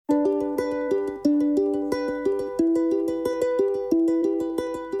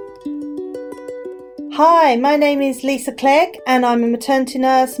Hi, my name is Lisa Clegg and I'm a maternity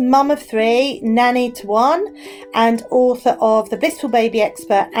nurse, mum of 3, nanny to 1 and author of The Blissful Baby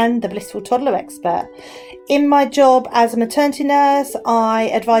Expert and The Blissful Toddler Expert. In my job as a maternity nurse, I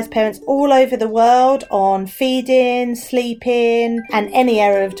advise parents all over the world on feeding, sleeping and any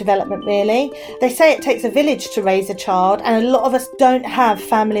area of development really. They say it takes a village to raise a child and a lot of us don't have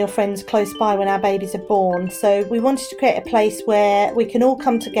family or friends close by when our babies are born. So we wanted to create a place where we can all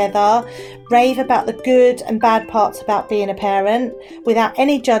come together, rave about the good and bad parts about being a parent without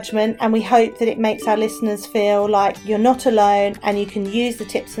any judgment, and we hope that it makes our listeners feel like you're not alone and you can use the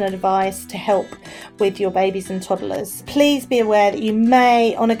tips and advice to help with your babies and toddlers. Please be aware that you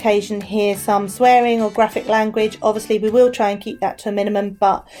may on occasion hear some swearing or graphic language. Obviously we will try and keep that to a minimum,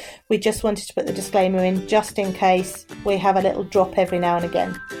 but we just wanted to put the disclaimer in just in case we have a little drop every now and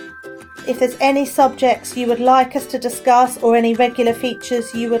again. If there's any subjects you would like us to discuss or any regular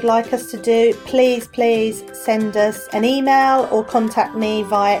features you would like us to do, please send us an email or contact me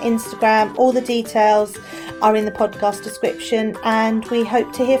via Instagram. All the details are in the podcast description and we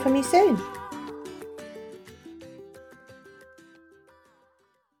hope to hear from you soon.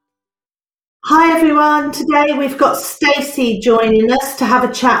 Hi everyone, today we've got Stacey joining us to have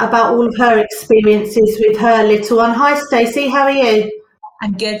a chat about all of her experiences with her little one. Hi Stacey, how are you?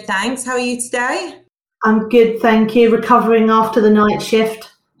 I'm good, thanks. How are you today? I'm good, thank you. Recovering after the night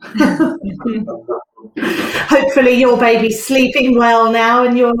shift. Hopefully your baby's sleeping well now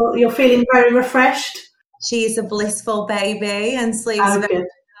and you're feeling very refreshed. She's a blissful baby and sleeps very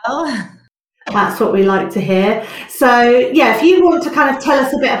well. That's what we like to hear. So, yeah, if you want to kind of tell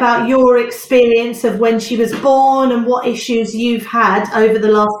us a bit about your experience of when she was born and what issues you've had over the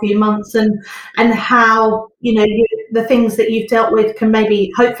last few months and how, the things that you've dealt with can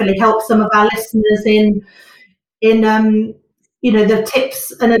maybe hopefully help some of our listeners in the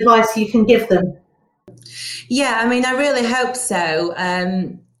tips and advice you can give them. Yeah, I mean, I really hope so.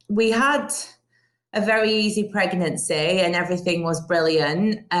 We had a very easy pregnancy and everything was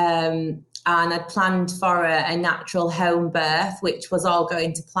brilliant. And I'd planned for a natural home birth, which was all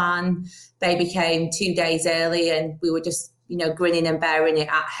going to plan. Baby came 2 days early and we were just, grinning and bearing it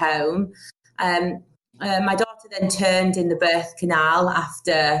at home. My daughter then turned in the birth canal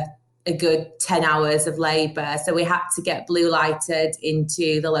after a good 10 hours of labour. So we had to get blue lighted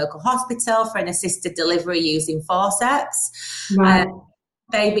into the local hospital for an assisted delivery using forceps. Right.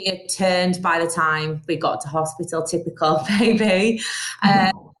 Baby had turned by the time we got to hospital, typical baby.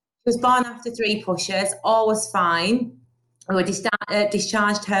 She was born after 3 pushes, all was fine. We were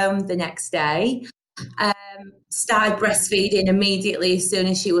discharged home the next day. Started breastfeeding immediately as soon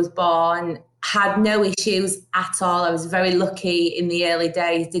as she was born. Had no issues at all. I was very lucky in the early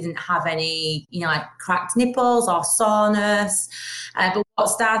days, didn't have any, like cracked nipples or soreness. But what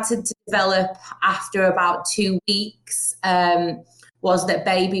started to develop after about 2 weeks was that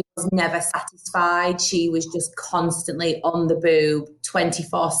baby was never satisfied. She was just constantly on the boob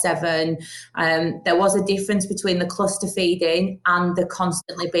 24/7. There was a difference between the cluster feeding and the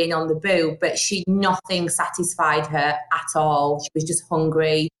constantly being on the boob, but nothing satisfied her at all. She was just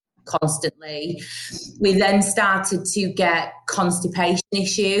hungry constantly. We then started to get constipation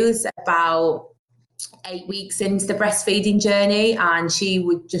issues about 8 weeks into the breastfeeding journey, and she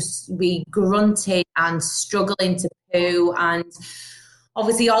would just be grunting and struggling to poo. And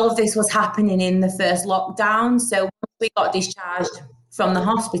obviously all of this was happening in the first lockdown. So once we got discharged from the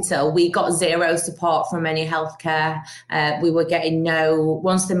hospital, we got zero support from any healthcare. We were getting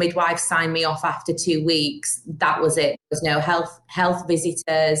once the midwife signed me off after 2 weeks, that was it. There was no health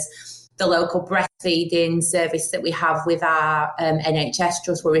visitors. The local breastfeeding service that we have with our NHS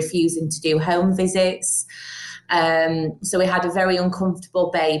trust were refusing to do home visits. So we had a very uncomfortable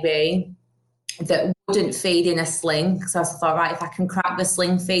baby that wouldn't feed in a sling. So I thought, right, if I can crack the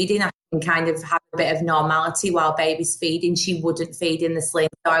sling feeding, I can kind of have a bit of normality while baby's feeding. She wouldn't feed in the sling.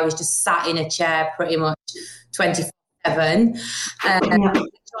 So I was just sat in a chair pretty much 24/7.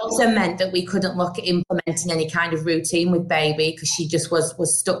 Which also meant that we couldn't look at implementing any kind of routine with baby because she just was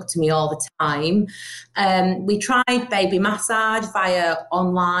stuck to me all the time. We tried baby massage via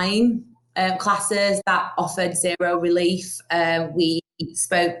online classes that offered zero relief. We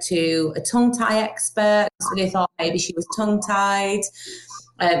spoke to a tongue-tie expert because we thought maybe she was tongue-tied.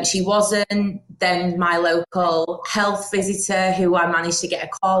 She wasn't. Then my local health visitor, who I managed to get a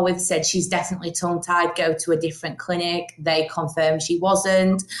call with, said she's definitely tongue-tied, go to a different clinic. They confirmed she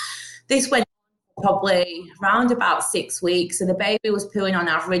wasn't. This went on probably around about 6 weeks. So the baby was pooing on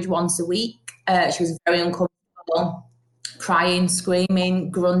average once a week. She was very uncomfortable, crying, screaming,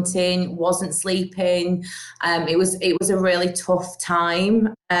 grunting, wasn't sleeping. It was a really tough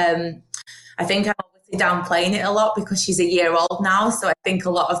time. I think I'm downplaying it a lot because she's a year old now, so I think a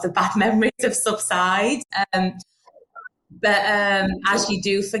lot of the bad memories have subsided. But as you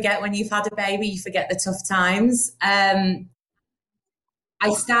do forget when you've had a baby, you forget the tough times. I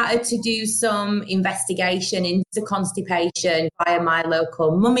started to do some investigation into constipation via my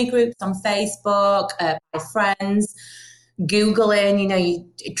local mummy groups on Facebook, my friends, Googling,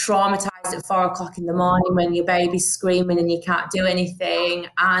 you're traumatized at 4 o'clock in the morning when your baby's screaming and you can't do anything.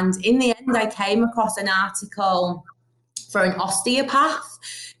 And in the end, I came across an article for an osteopath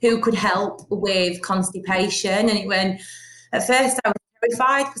who could help with constipation. And it went, at first I was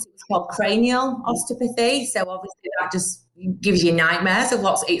terrified because it was called cranial osteopathy. So obviously that just gives you nightmares of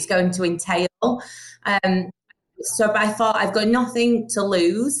what it's going to entail. So I thought, I've got nothing to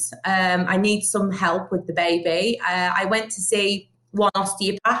lose. I need some help with the baby. I went to see one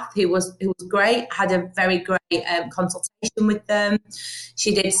osteopath who was great, had a very great consultation with them.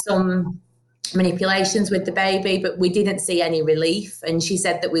 She did some manipulations with the baby, but we didn't see any relief. And she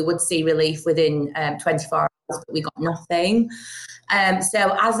said that we would see relief within 24 hours, but we got nothing.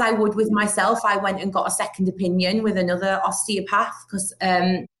 So as I would with myself, I went and got a second opinion with another osteopath because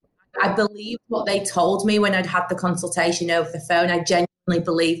I believed what they told me when I'd had the consultation over the phone. I genuinely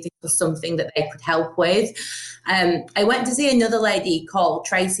believed it was something that they could help with. I went to see another lady called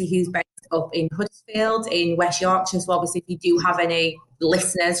Stacey, who's based up in Huddersfield in West Yorkshire. So obviously if you do have any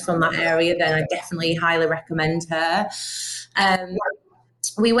listeners from that area, then I definitely highly recommend her.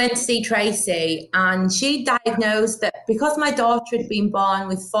 We went to see Stacey, and she diagnosed that because my daughter had been born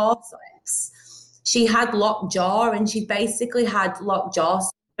with forceps, she had locked jaw, and she basically had locked jaw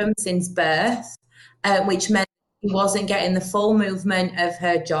syndrome since birth, which meant she wasn't getting the full movement of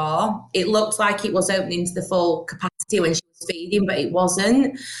her jaw. It looked like it was opening to the full capacity when she was feeding, but it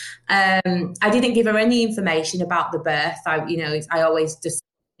wasn't. I didn't give her any information about the birth. I always just,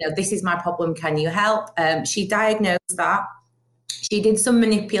 this is my problem, can you help? She diagnosed that. She did some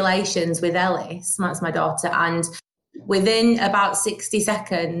manipulations with Ellis, that's my daughter, and within about 60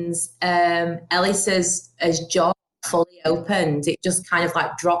 seconds, Ellis's jaw fully opened. It just kind of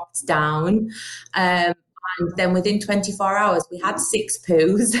like dropped down. And then within 24 hours, we had 6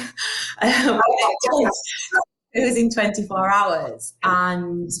 poos. It was in 24 hours.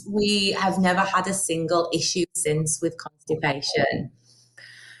 And we have never had a single issue since with constipation.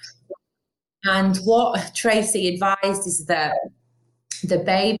 And what Stacey advised is that the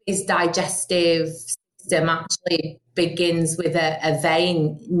baby's digestive system actually begins with a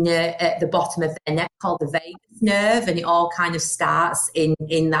vein at the bottom of their neck called the vagus nerve, and it all kind of starts in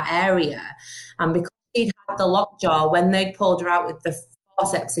that area. And because she'd had the lockjaw, when they pulled her out with the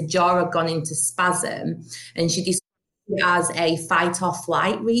forceps, the jaw had gone into spasm, and she described it as a fight or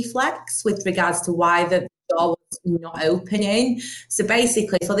flight reflex with regards to why the jaw was not opening. So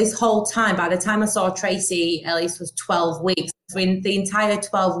basically, for this whole time, by the time I saw Stacey, Ellis was 12 weeks. For the entire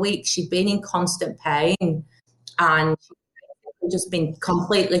 12 weeks, she'd been in constant pain, and she'd just been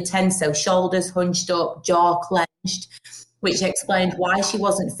completely tense. So shoulders hunched up, jaw clenched, which explained why she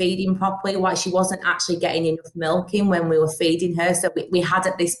wasn't feeding properly, why she wasn't actually getting enough milk in when we were feeding her. So we had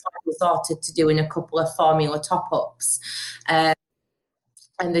at this point resorted to doing a couple of formula top-ups. And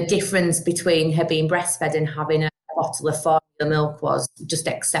the difference between her being breastfed and having a bottle of formula milk was just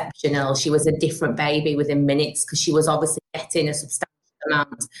exceptional. She was a different baby within minutes because she was obviously getting a substantial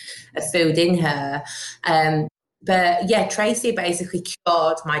amount of food in her. But yeah, Stacey basically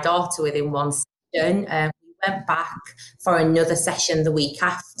cured my daughter within one session. We went back for another session the week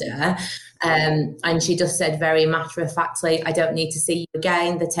after, and she just said very matter-of-factly, I don't need to see you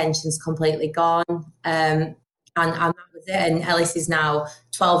again. The tension's completely gone. And that was it. And Ellis is now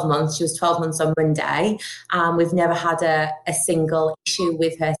 12 months. She was 12 months on Monday. We've never had a single issue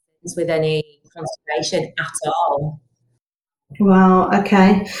with her since with any constipation at all. Wow,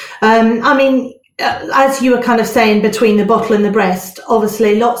 okay. As you were kind of saying, between the bottle and the breast,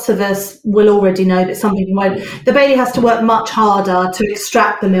 obviously lots of us will already know, but some people won't. The baby has to work much harder to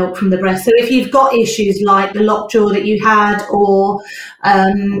extract the milk from the breast. So if you've got issues like the lockjaw that you had, or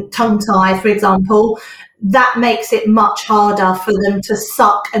tongue tie, for example, that makes it much harder for them to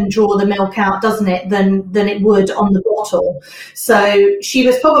suck and draw the milk out, doesn't it, than it would on the bottle. So she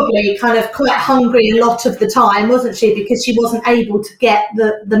was probably kind of quite hungry a lot of the time, wasn't she, because she wasn't able to get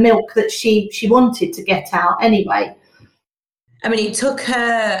the milk that she wanted to get out anyway. I mean, it took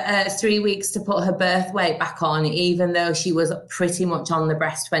her 3 weeks to put her birth weight back on, even though she was pretty much on the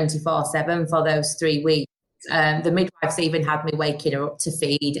breast 24/7 for those 3 weeks. The midwives even had me waking her up to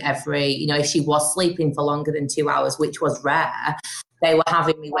feed every, if she was sleeping for longer than 2 hours, which was rare, they were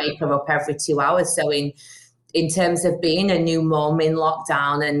having me wake her up every 2 hours. So in in terms of being a new mum in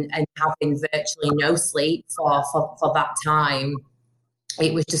lockdown and having virtually no sleep for that time,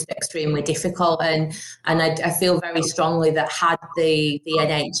 it was just extremely difficult. And I feel very strongly that had the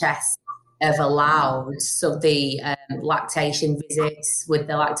NHS have allowed the lactation visits with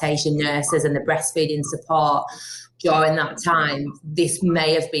the lactation nurses and the breastfeeding support during that time, this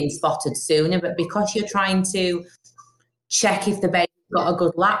may have been spotted sooner. But because you're trying to check if the baby's got a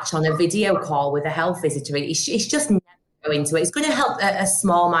good latch on a video call with a health visitor, it's just never going to it. It's going to help a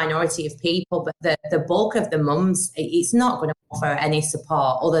small minority of people, but the bulk of the mums, it's not going to offer any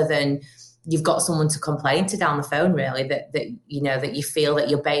support other than you've got someone to complain to down the phone, really, that you feel that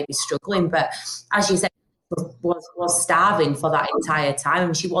your baby's struggling. But as you said, was starving for that entire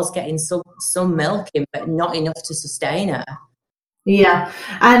time. She was getting some milk in, but not enough to sustain her. Yeah,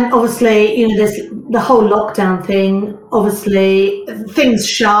 and obviously, there's the whole lockdown thing. Obviously, things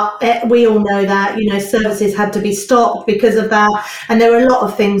shut. We all know that, services had to be stopped because of that. And there were a lot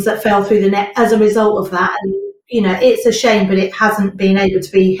of things that fell through the net as a result of that. And, it's a shame, but it hasn't been able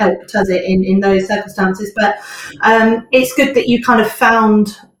to be helped, has it, in those circumstances? But it's good that you kind of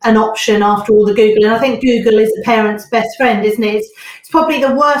found an option after all the Google. And I think Google is a parent's best friend, isn't it? It's probably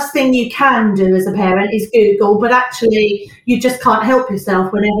the worst thing you can do as a parent is Google, but actually you just can't help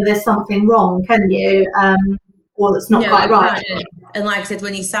yourself whenever there's something wrong, can you? Or that's not quite right. And like I said,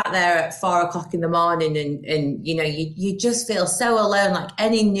 when you sat there at 4 o'clock in the morning and you just feel so alone, like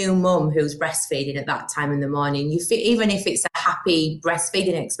any new mum who's breastfeeding at that time in the morning, you feel, even if it's a happy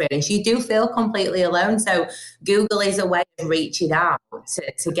breastfeeding experience, you do feel completely alone. So Google is a way of reaching out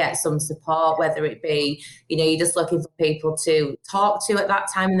to get some support, whether it be, you're just looking for people to talk to at that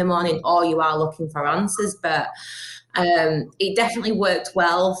time in the morning, or you are looking for answers. But it definitely worked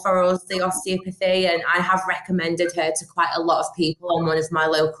well for us, the osteopathy, and I have recommended her to quite a lot of people on one of my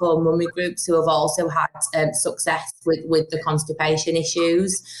local mummy groups who have also had success with the constipation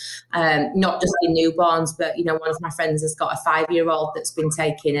issues, not just in newborns, but one of my friends has got a 5-year-old that's been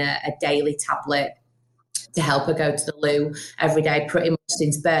taking a daily tablet to help her go to the loo every day pretty much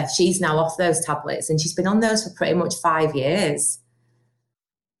since birth. She's now off those tablets and she's been on those for pretty much 5 years.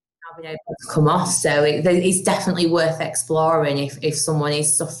 Been able to come off, so it's definitely worth exploring if someone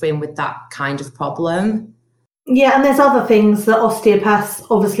is suffering with that kind of problem. Yeah, and there's other things that osteopaths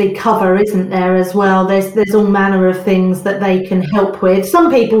obviously cover, isn't there, as well? There's all manner of things that they can help with.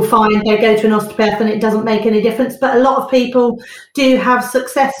 Some people find they go to an osteopath and it doesn't make any difference, but a lot of people do have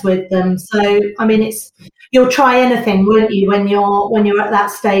success with them. So I mean, you'll try anything, won't you, when you're at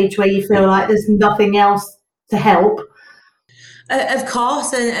that stage where you feel like there's nothing else to help. Of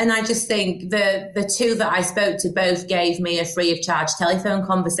course, and I just think the two that I spoke to both gave me a free of charge telephone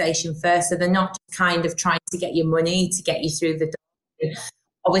conversation first, so they're not just kind of trying to get your money to get you through the door.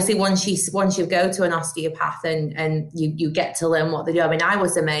 Obviously, once you go to an osteopath and you get to learn what they do. I mean, I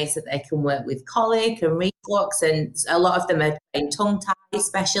was amazed that they can work with colic and reflux, and a lot of them are tongue tie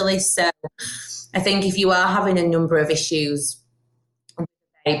specialists. So I think if you are having a number of issues,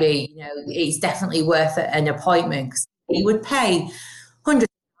 maybe it's definitely worth an appointment. You would pay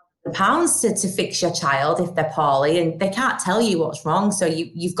hundreds of pounds to fix your child if they're poorly, and they can't tell you what's wrong. So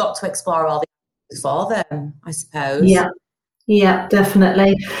you've got to explore all the answers for them, I suppose. Yeah,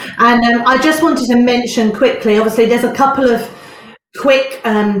 definitely. And I just wanted to mention quickly, obviously, there's a couple of quick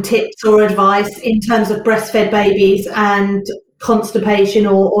tips or advice in terms of breastfed babies and constipation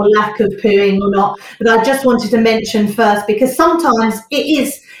or lack of pooing or not. But I just wanted to mention first, because sometimes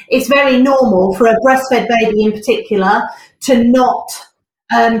it's very normal for a breastfed baby in particular to not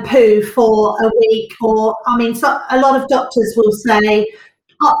poo for a week, or a lot of doctors will say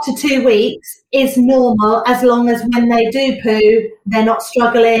up to 2 weeks is normal, as long as when they do poo they're not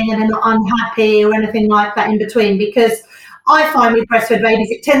struggling and they're not unhappy or anything like that in between. Because I find with breastfed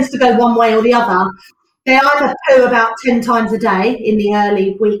babies it tends to go one way or the other. They either poo about 10 times a day in the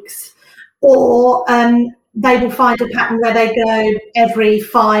early weeks, or they will find a pattern where they go every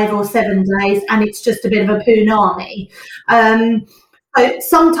 5 or 7 days and it's just a bit of a poonami. So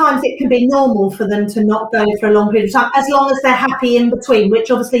sometimes it can be normal for them to not go for a long period of time, as long as they're happy in between, which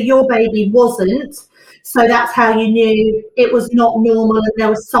obviously your baby wasn't. So that's how you knew it was not normal and there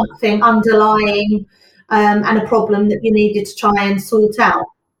was something underlying and a problem that you needed to try and sort out.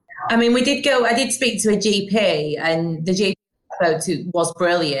 I mean, I did speak to a GP, and the GP I spoke to was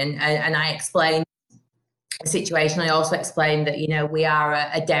brilliant, and I explained situation, I also explained that, you know, we are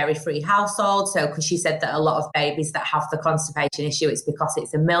a dairy-free household. So, because she said that a lot of babies that have the constipation issue, it's because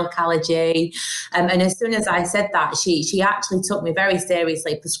it's a milk allergy. And as soon as I said that, she actually took me very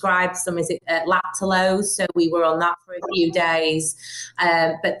seriously, prescribed some, lactulose. So we were on that for a few days.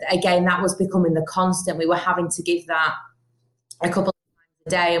 But again, that was becoming the constant. We were having to give that a couple of times a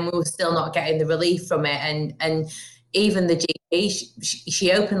day, and we were still not getting the relief from it. And even the GP,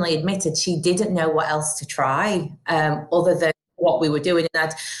 she openly admitted she didn't know what else to try other than what we were doing. And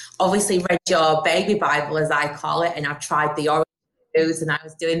I'd obviously read your baby Bible, as I call it, and I've tried the orange juice, and I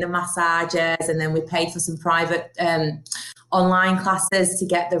was doing the massages, and then we paid for some private online classes to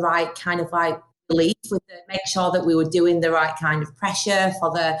get the right kind of like relief with it, make sure that we were doing the right kind of pressure for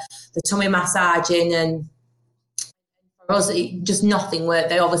the tummy massaging. And for us, just nothing worked.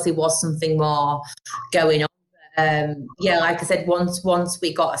 There obviously was something more going on. Yeah, like I said, once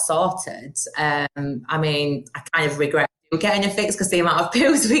we got her sorted, I mean, I kind of regret getting her fixed, because the amount of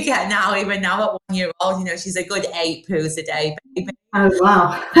poos we get now, even now at 1 year old, you know, she's a good 8 poos a day, baby. Oh,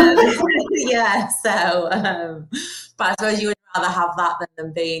 wow. Yeah, so, but I suppose you would rather have that than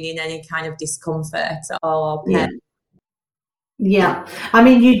them being in any kind of discomfort or pain. Yeah. I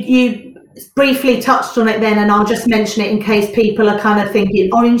mean, you briefly touched on it then, and I'll just mention it in case people are kind of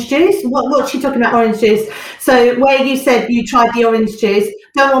thinking, orange juice? What's she talking about, orange juice? So where you said you tried the orange juice,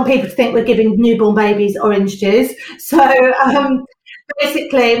 don't want people to think we're giving newborn babies orange juice. So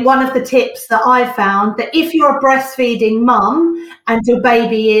basically, one of the tips that I found, that if you're a breastfeeding mum and your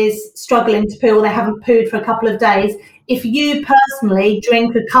baby is struggling to poo, or they haven't pooed for a couple of days, if you personally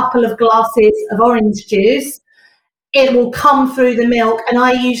drink a couple of glasses of orange juice, it will come through the milk. And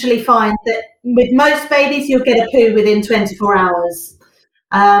I usually find that with most babies, you'll get a poo within 24 hours.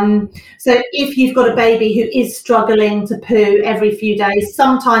 So if you've got a baby who is struggling to poo every few days,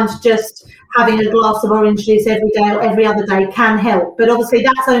 sometimes just having a glass of orange juice every day or every other day can help. But obviously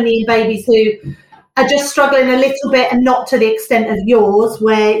that's only in babies who are just struggling a little bit, and not to the extent of yours,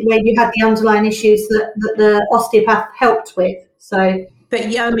 where you had the underlying issues that the osteopath helped with. So. But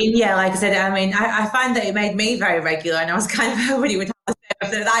yeah, I mean, yeah, like I said, I mean, I find that it made me very regular, and I was kind of hoping you would have to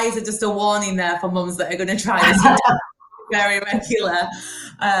say that is just a warning there for mums that are going to try this very regular.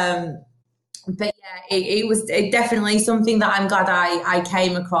 But yeah, it was definitely something that I'm glad I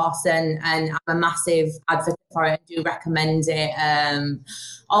came across, and I'm a massive advocate for it. I do recommend it.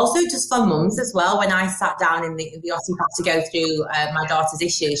 Also, just for mums as well, when I sat down in the osteopath to go through my daughter's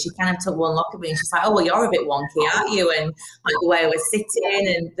issues, she kind of took one look at me and she's like, oh, well, you're a bit wonky, aren't you? And like the way I was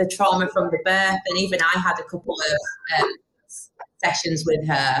sitting and the trauma from the birth. And even I had a couple of sessions with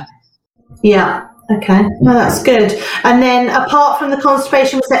her. Yeah. Okay. No, that's good. And then apart from the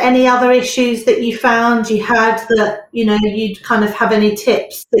constipation, was there any other issues that you found you had that, you know, you'd kind of have any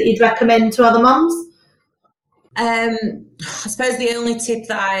tips that you'd recommend to other mums? I suppose the only tip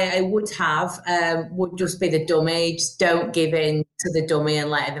that I would have would just be the dummy. Just don't give in to the dummy and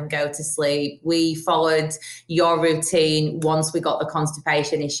letting them go to sleep. We followed your routine once we got the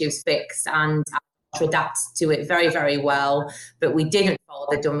constipation issues fixed, and adapt to it very, very well, but we didn't follow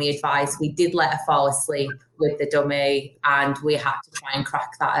the dummy advice. We did let her fall asleep with the dummy, and we had to try and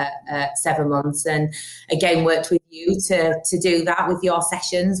crack that at 7 months. And again, worked with you to do that with your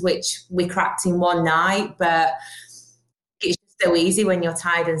sessions, which we cracked in one night. But it's just so easy when you're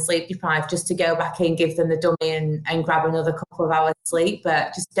tired and sleep deprived just to go back in, give them the dummy and grab another couple of hours sleep.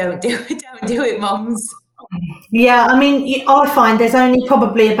 But just don't do it. Don't do it, mums. Yeah, I mean, I find there's only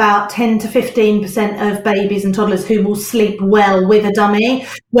probably about 10 to 15% of babies and toddlers who will sleep well with a dummy,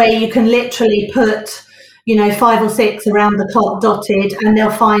 where you can literally put, you know, 5 or 6 around the clock dotted, and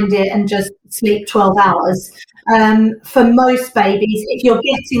they'll find it and just sleep 12 hours. For most babies, if you're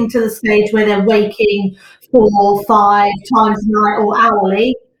getting to the stage where they're waking 4 or 5 times a night or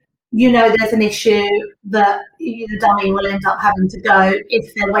hourly, you know there's an issue that the dummy will end up having to go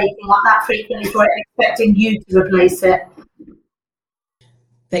if they're waking like that frequently for it, expecting you to replace it.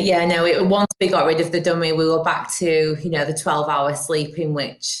 But yeah, no, once we got rid of the dummy, we were back to, you know, the 12-hour sleeping,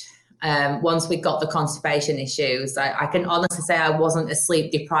 which once we got the constipation issues, I can honestly say I wasn't a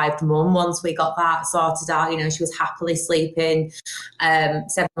sleep deprived mum once we got that sorted out. You know, she was happily sleeping 7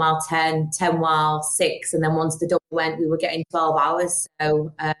 while 10 while 6, and then once the dummy went, we were getting 12 hours.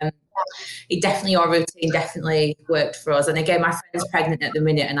 So your routine definitely worked for us. And again, my friend's pregnant at the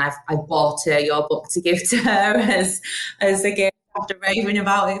minute, and I bought her your book to give to her as a gift after raving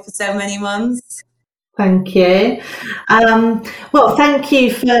about it for so many months. Thank you. Well, thank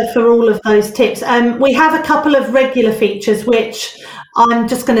you for all of those tips. We have a couple of regular features which I'm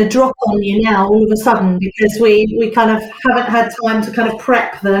just going to drop on you now all of a sudden, because we kind of haven't had time to kind of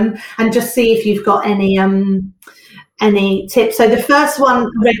prep them and just see if you've got any tips. So the first one,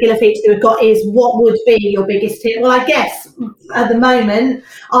 regular feature that we've got, is what would be your biggest tip? Well, I guess at the moment,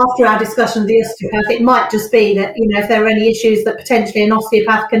 after our discussion with the osteopath, it might just be that, you know, if there are any issues, that potentially an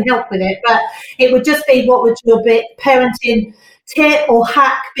osteopath can help with it. But it would just be, what would your parenting tip or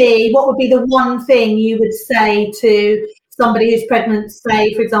hack be? What would be the one thing you would say to somebody who's pregnant,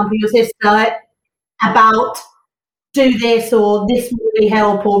 say, for example, your sister, about do this, or this will really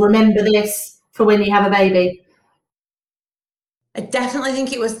help, or remember this for when you have a baby? I definitely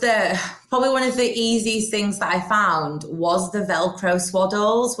think it was probably one of the easiest things that I found was the Velcro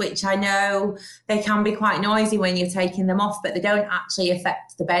swaddles, which I know they can be quite noisy when you're taking them off, but they don't actually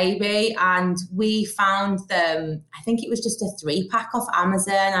affect the baby. And we found them, I think it was just a 3-pack off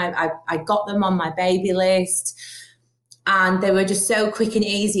Amazon. I got them on my baby list, and they were just so quick and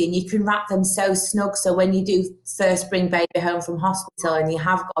easy, and you can wrap them so snug. So when you do first bring baby home from hospital and you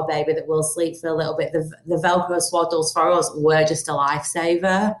have got a baby that will sleep for a little bit, the Velcro swaddles for us were just a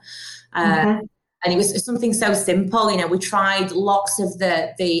lifesaver. And it was something so simple. You know, we tried lots of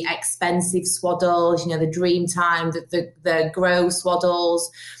the expensive swaddles, you know, the Dreamtime, the Grow swaddles,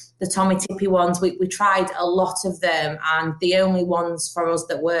 the Tommy Tippy ones. We tried a lot of them, and the only ones for us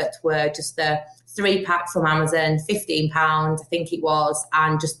that worked were just the 3-pack from Amazon, £15, I think it was,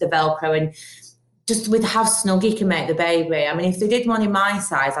 and just the Velcro, and just with how snug you can make the baby. I mean, if they did one in my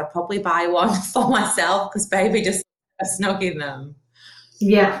size, I'd probably buy one for myself, because baby just snug in them.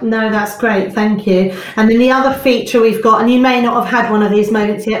 Yeah, no, that's great. Thank you. And then the other feature we've got, and you may not have had one of these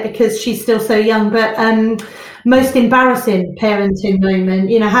moments yet because she's still so young, but most embarrassing parenting moment.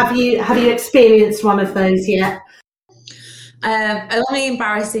 You know, have you experienced one of those yet? Only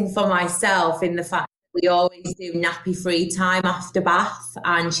embarrassing for myself in the fact that we always do nappy free time after bath,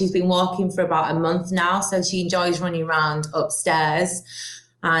 and she's been walking for about a month now, so she enjoys running around upstairs,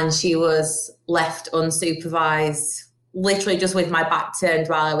 and she was left unsupervised, literally just with my back turned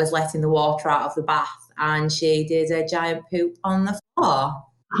while I was letting the water out of the bath, and she did a giant poop on the floor.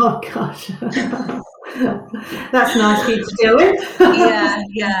 Oh gosh. That's nice for you to deal with.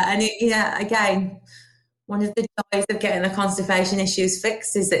 yeah, and again, one of the joys of getting the constipation issues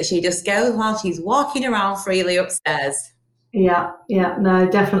fixed is that she just goes while she's walking around freely upstairs. Yeah, no,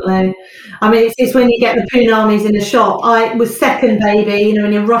 definitely. I mean, it's when you get the punamis in the shop. I was second baby, you know,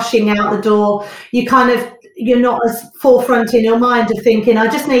 when you're rushing out the door, you're not as forefront in your mind of thinking, I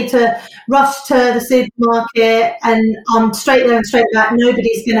just need to rush to the supermarket and I'm straight there and straight back.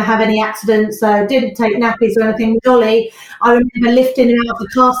 Nobody's going to have any accidents. So didn't take nappies or anything. With Ollie, I remember lifting him out of the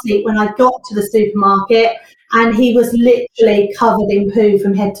car seat when I got to the supermarket, and he was literally covered in poo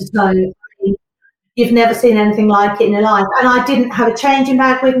from head to toe. I mean, you've never seen anything like it in your life. And I didn't have a changing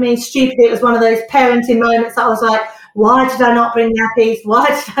bag with me. Stupidly, it was one of those parenting moments that I was like, why did I not bring nappies? Why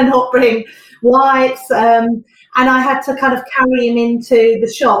did I not bring wipes? And I had to kind of carry him into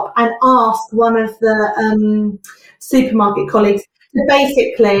the shop and ask one of the supermarket colleagues to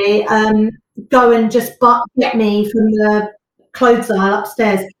basically go and just get me from the clothes aisle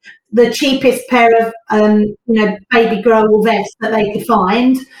upstairs the cheapest pair of baby grow vests that they could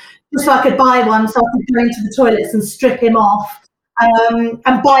find, just so I could buy one, so I could go into the toilets and strip him off,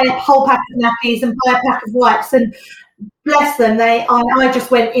 and buy a whole pack of nappies and buy a pack of wipes. And bless them, I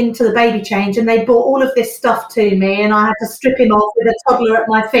just went into the baby change and they brought all of this stuff to me, and I had to strip him off with a toddler at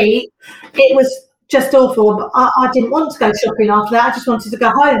my feet. It was just awful, but I didn't want to go shopping after that. I just wanted to go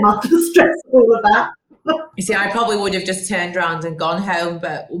home after the stress of all of that. You see, I probably would have just turned around and gone home,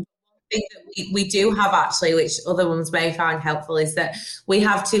 but one thing that we do have actually, which other ones may find helpful, is that we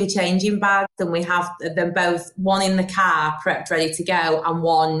have 2 changing bags, and we have them both, one in the car prepped ready to go, and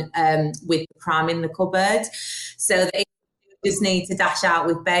one with the pram in the cupboard, so that if we just need to dash out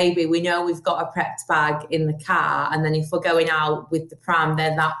with baby, we know we've got a prepped bag in the car, and then if we're going out with the pram,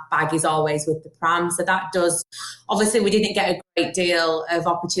 then that bag is always with the pram. So that does, obviously we didn't get a great deal of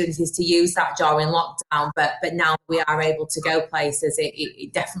opportunities to use that during lockdown, but now we are able to go places.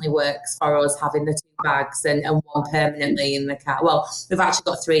 It definitely works for us, having the 2 bags and one permanently in the car. Well, we've actually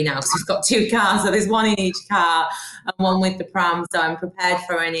got 3 now, so we've got 2 cars, so there's one in each car and one with the pram, so I'm prepared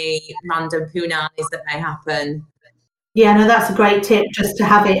for any random punanis that may happen. Yeah, no, that's a great tip, just to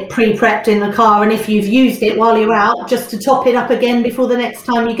have it pre-prepped in the car, and if you've used it while you're out, just to top it up again before the next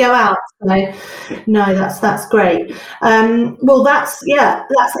time you go out. So, no, that's great. Well, that's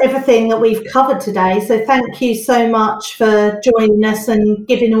everything that we've covered today. So thank you so much for joining us and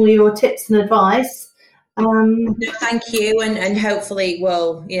giving all your tips and advice. Thank you, and hopefully,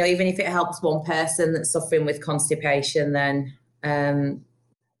 well, even if it helps one person that's suffering with constipation, then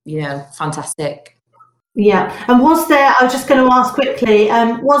fantastic. Yeah. And was there, I was just going to ask quickly,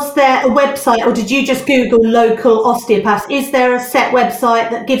 was there a website, or did you just Google local osteopaths? Is there a set website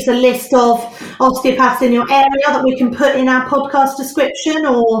that gives a list of osteopaths in your area that we can put in our podcast description,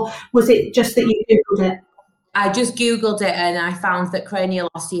 or was it just that you Googled it? I just Googled it and I found that cranial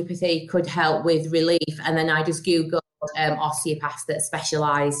osteopathy could help with relief. And then I just Googled osteopaths that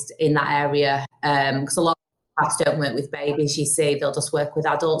specialised in that area, because a lot of osteopaths don't work with babies, you see, they'll just work with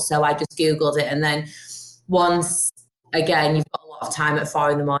adults. So I just Googled it, and then once again, you've got a lot of time at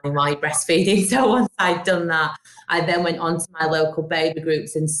 4 a.m. while you're breastfeeding. So once I'd done that, I then went on to my local baby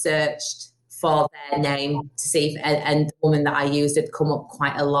groups and searched for their name to see if, and the woman that I used had come up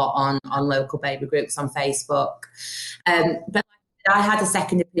quite a lot on local baby groups on Facebook. But I had a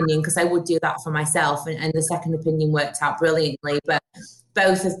second opinion, because I would do that for myself, and the second opinion worked out brilliantly. But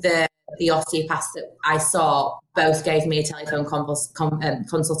both of the osteopaths that I saw both gave me a telephone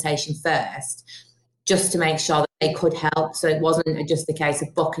consultation first, just to make sure that they could help. So it wasn't just a case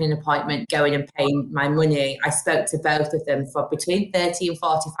of booking an appointment, going and paying my money. I spoke to both of them for between 30 and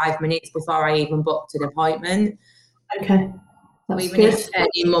 45 minutes before I even booked an appointment. Okay. So even if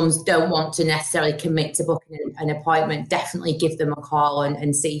any mums don't want to necessarily commit to booking an appointment, definitely give them a call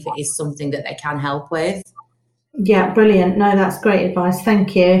and see if it is something that they can help with. Yeah, brilliant. No, that's great advice.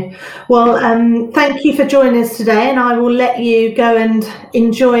 Thank you. Well, thank you for joining us today, and I will let you go and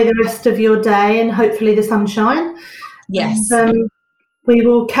enjoy the rest of your day and hopefully the sunshine. Yes. And, we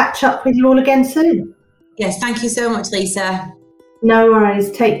will catch up with you all again soon. Yes, thank you so much, Lisa. No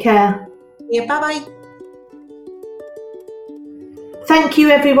worries. Take care. Yeah, bye-bye. Thank you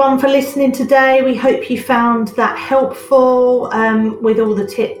everyone for listening today. We hope you found that helpful with all the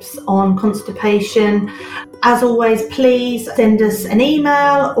tips on constipation. As always, please send us an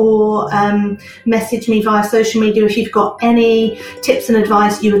email or message me via social media if you've got any tips and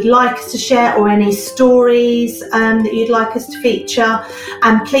advice you would like us to share, or any stories that you'd like us to feature.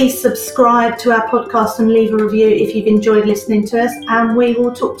 And please subscribe to our podcast and leave a review if you've enjoyed listening to us. And we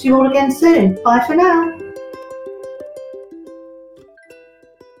will talk to you all again soon. Bye for now.